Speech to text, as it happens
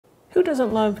Who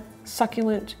doesn't love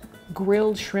succulent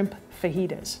grilled shrimp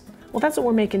fajitas? Well, that's what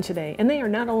we're making today. And they are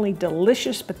not only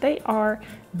delicious, but they are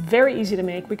very easy to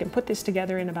make. We can put this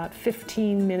together in about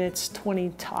 15 minutes,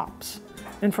 20 tops.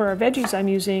 And for our veggies, I'm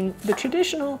using the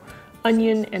traditional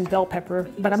onion and bell pepper,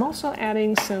 but I'm also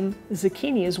adding some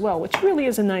zucchini as well, which really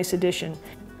is a nice addition.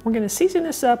 We're going to season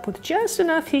this up with just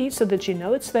enough heat so that you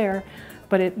know it's there,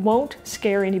 but it won't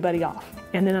scare anybody off.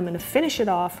 And then I'm going to finish it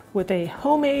off with a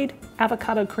homemade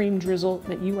avocado cream drizzle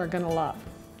that you are going to love.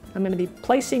 I'm going to be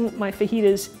placing my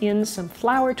fajitas in some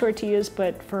flour tortillas,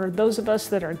 but for those of us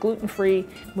that are gluten-free,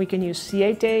 we can use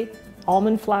Siete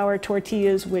almond flour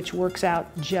tortillas, which works out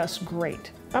just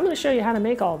great. I'm going to show you how to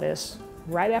make all this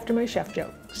right after my chef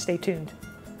joke. Stay tuned.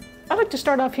 I'd like to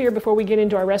start off here before we get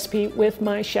into our recipe with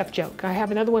my chef joke. I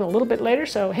have another one a little bit later,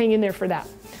 so hang in there for that.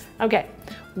 Okay,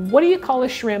 what do you call a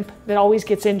shrimp that always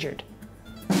gets injured?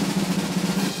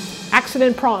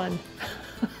 Accident prawn.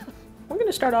 We're going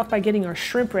to start off by getting our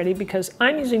shrimp ready because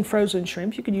I'm using frozen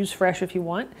shrimp. You could use fresh if you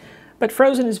want, but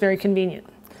frozen is very convenient.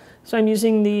 So I'm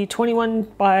using the 21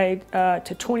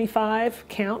 to 25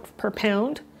 count per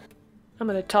pound. I'm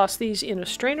going to toss these in a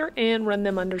strainer and run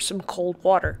them under some cold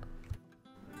water.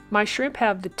 My shrimp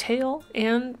have the tail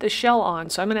and the shell on,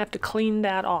 so I'm going to have to clean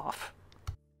that off.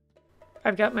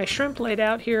 I've got my shrimp laid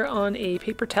out here on a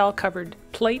paper towel covered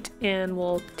plate, and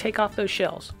we'll take off those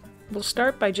shells. We'll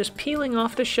start by just peeling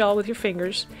off the shell with your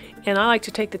fingers, and I like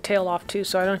to take the tail off too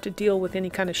so I don't have to deal with any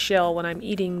kind of shell when I'm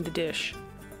eating the dish.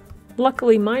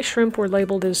 Luckily my shrimp were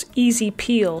labeled as easy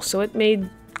peel, so it made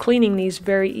cleaning these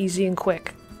very easy and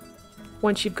quick.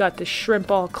 Once you've got the shrimp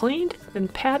all cleaned, then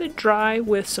pat it dry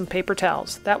with some paper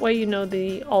towels. That way you know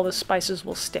all the spices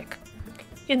will stick.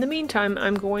 In the meantime,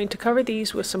 I'm going to cover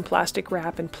these with some plastic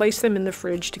wrap and place them in the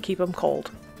fridge to keep them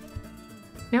cold.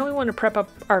 Now we want to prep up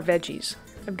our veggies.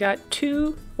 I've got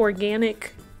 2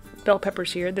 organic bell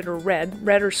peppers here that are red.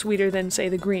 Red are sweeter than, say,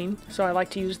 the green, so I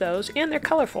like to use those, and they're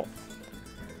colorful.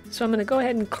 So I'm going to go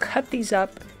ahead and cut these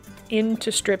up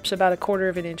into strips about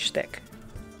 1/4 inch thick.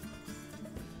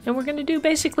 And we're going to do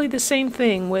basically the same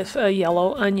thing with a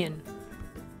yellow onion.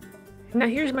 Now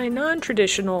here's my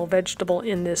non-traditional vegetable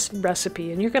in this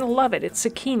recipe, and you're going to love it. It's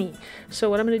zucchini. So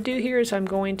what I'm going to do here is I'm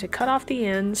going to cut off the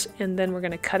ends, and then we're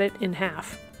going to cut it in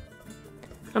half.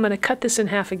 I'm going to cut this in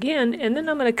half again, and then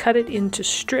I'm going to cut it into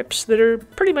strips that are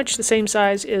pretty much the same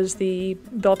size as the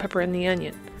bell pepper and the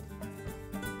onion.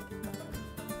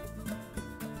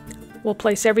 We'll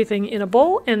place everything in a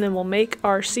bowl, and then we'll make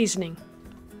our seasoning.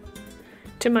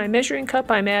 To my measuring cup,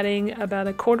 I'm adding about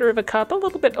 1/4 cup, a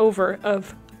little bit over,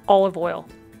 of olive oil.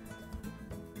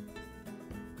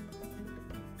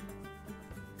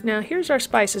 Now here's our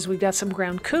spices. We've got some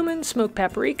ground cumin, smoked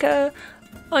paprika,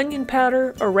 onion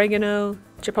powder, oregano,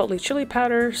 chipotle chili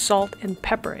powder, salt, and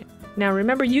pepper. Now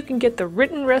remember, you can get the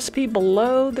written recipe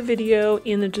below the video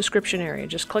in the description area.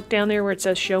 Just click down there where it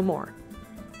says show more.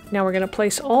 Now we're going to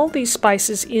place all these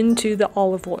spices into the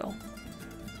olive oil.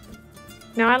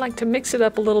 Now I like to mix it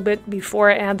up a little bit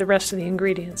before I add the rest of the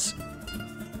ingredients.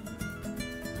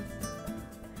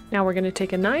 Now we're going to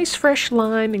take a nice fresh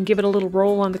lime and give it a little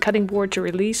roll on the cutting board to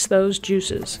release those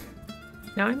juices.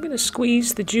 Now I'm going to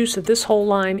squeeze the juice of this whole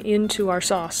lime into our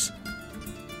sauce.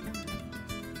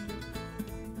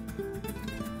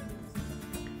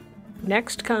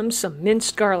 Next comes some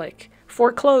minced garlic,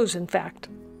 4 cloves in fact.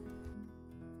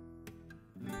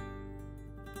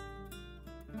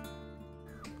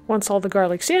 Once all the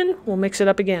garlic's in, we'll mix it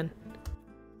up again.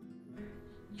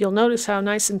 You'll notice how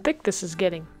nice and thick this is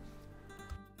getting.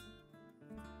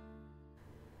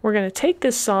 We're going to take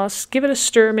this sauce, give it a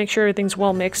stir, make sure everything's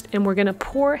well mixed, and we're going to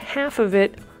pour half of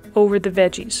it over the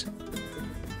veggies.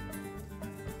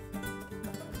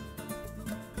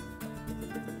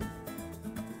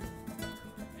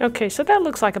 Okay, so that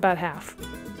looks like about half.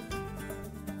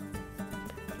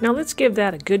 Now let's give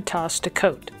that a good toss to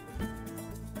coat.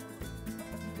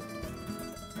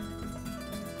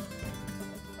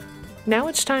 Now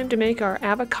it's time to make our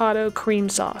avocado cream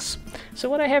sauce. So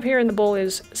what I have here in the bowl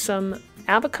is some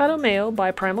avocado mayo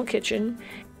by Primal Kitchen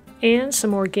and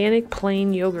some organic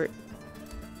plain yogurt.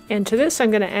 And to this I'm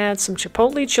going to add some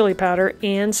chipotle chili powder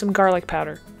and some garlic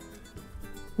powder.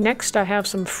 Next I have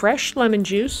some fresh lemon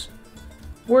juice,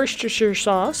 Worcestershire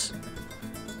sauce,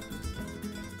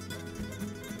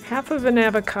 half of an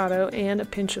avocado, and a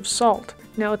pinch of salt.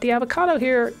 Now with the avocado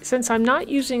here, since I'm not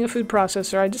using a food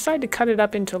processor, I decided to cut it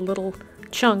up into little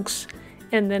chunks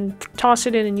and then toss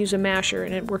it in and use a masher,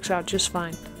 and it works out just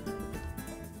fine.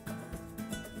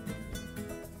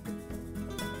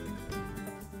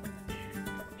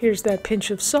 Here's that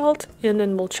pinch of salt, and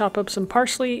then we'll chop up some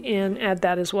parsley and add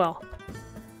that as well.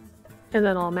 and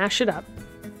then I'll mash it up.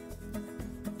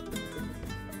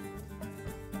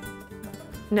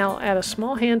 Now I'll add a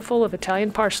small handful of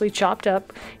Italian parsley chopped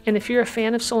up, and if you're a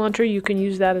fan of cilantro, you can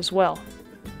use that as well.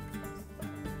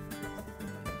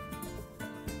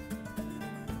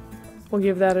 We'll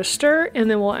give that a stir, and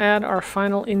then we'll add our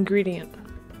final ingredient.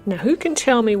 Now, who can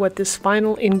tell me what this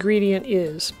final ingredient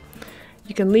is?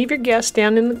 You can leave your guess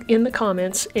down in the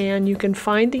comments, and you can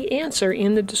find the answer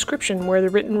in the description where the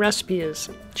written recipe is.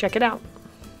 Check it out.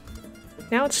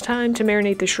 Now it's time to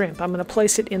marinate the shrimp. I'm going to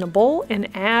place it in a bowl and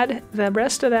add the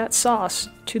rest of that sauce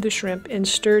to the shrimp and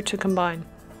stir to combine.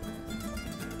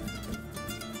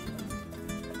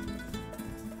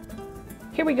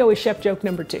 Here we go with chef joke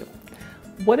number 2.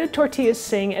 What did tortillas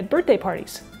sing at birthday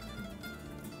parties?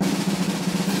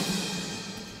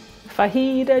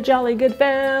 Fajita, jolly good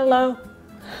fellow.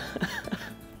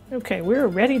 Okay, we're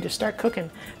ready to start cooking.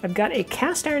 I've got a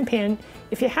cast iron pan.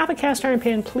 If you have a cast iron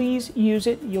pan, please use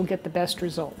it. You'll get the best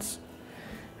results.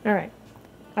 All right,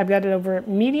 I've got it over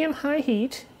medium-high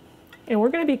heat, and we're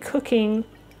going to be cooking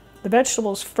the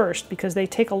vegetables first because they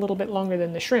take a little bit longer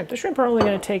than the shrimp. The shrimp are only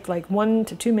going to take like 1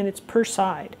 to 2 minutes per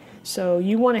side. So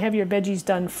you want to have your veggies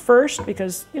done first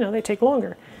because, you know, they take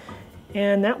longer.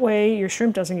 And that way your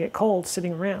shrimp doesn't get cold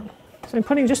sitting around. So I'm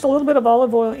putting just a little bit of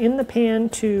olive oil in the pan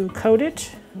to coat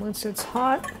it. Once it's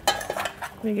hot,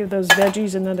 let me give those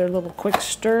veggies another little quick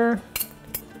stir.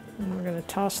 And we're going to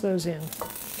toss those in.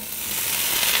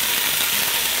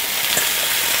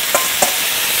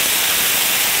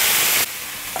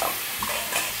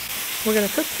 We're going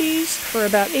to cook these for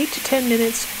about 8 to 10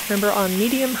 minutes. Remember, on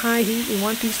medium-high heat, we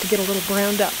want these to get a little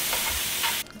browned up.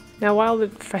 Now, while the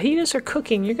fajitas are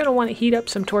cooking, you're going to want to heat up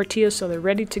some tortillas so they're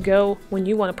ready to go when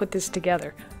you want to put this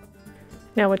together.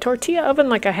 Now, a tortilla oven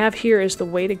like I have here is the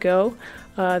way to go.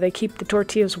 They keep the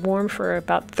tortillas warm for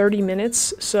about 30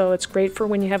 minutes, so it's great for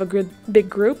when you have a good big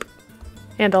group.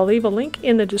 And I'll leave a link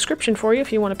in the description for you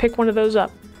if you want to pick one of those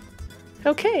up.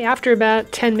 Okay, after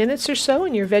about 10 minutes or so,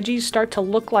 and your veggies start to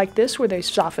look like this, where they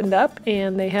softened up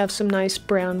and they have some nice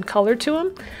brown color to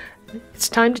them, it's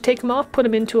time to take them off, put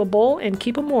them into a bowl, and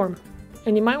keep them warm.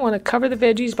 And you might want to cover the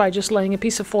veggies by just laying a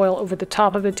piece of foil over the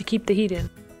top of it to keep the heat in.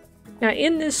 Now,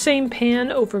 in this same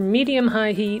pan over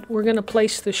medium-high heat, we're going to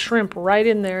place the shrimp right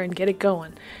in there and get it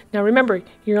going. Now remember,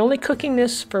 you're only cooking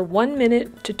this for 1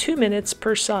 minute to 2 minutes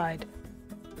per side.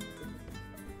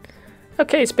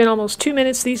 Okay, it's been almost 2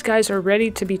 minutes. These guys are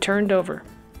ready to be turned over.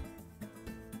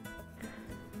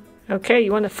 Okay,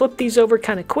 you want to flip these over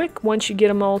kind of quick. Once you get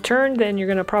them all turned, then you're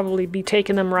going to probably be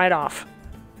taking them right off.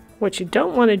 What you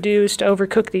don't want to do is to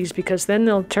overcook these because then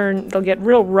they'll get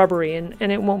real rubbery and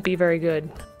it won't be very good.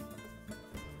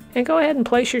 And go ahead and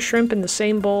place your shrimp in the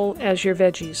same bowl as your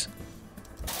veggies.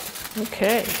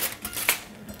 Okay,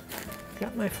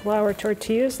 got my flour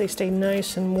tortillas. They stay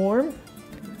nice and warm.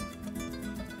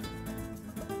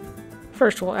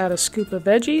 First, we'll add a scoop of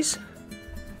veggies.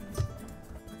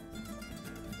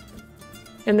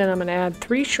 And then I'm going to add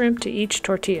 3 shrimp to each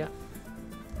tortilla.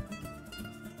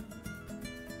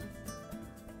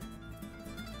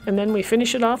 And then we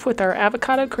finish it off with our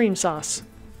avocado cream sauce.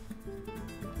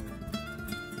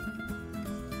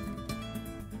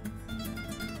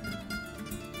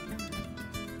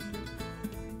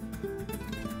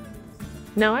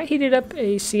 Now I heated up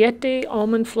a Siete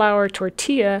almond flour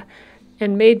tortilla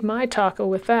and made my taco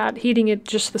with that, heating it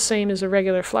just the same as a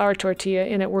regular flour tortilla,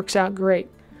 and it works out great.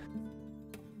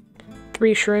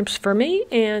 3 shrimps for me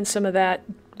and some of that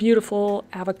beautiful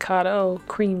avocado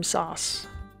cream sauce.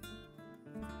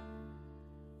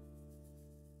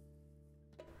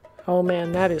 Oh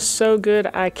man, that is so good.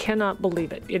 I cannot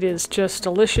believe it. It is just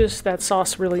delicious. That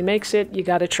sauce really makes it. You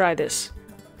gotta try this.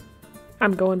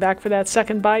 I'm going back for that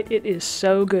second bite. It is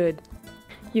so good.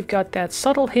 You've got that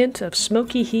subtle hint of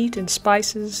smoky heat and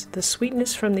spices, the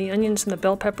sweetness from the onions and the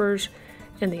bell peppers,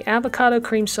 and the avocado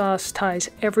cream sauce ties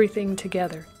everything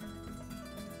together.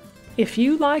 If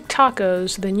you like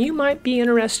tacos, then you might be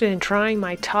interested in trying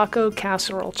my taco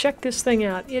casserole. Check this thing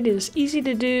out. It is easy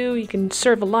to do, you can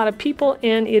serve a lot of people,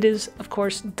 and it is, of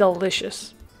course,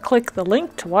 delicious. Click the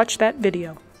link to watch that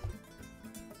video.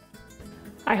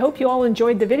 I hope you all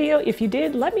enjoyed the video. If you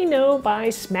did, let me know by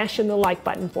smashing the like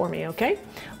button for me, okay?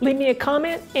 Leave me a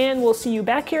comment, and we'll see you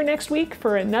back here next week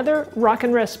for another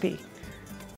rockin' recipe.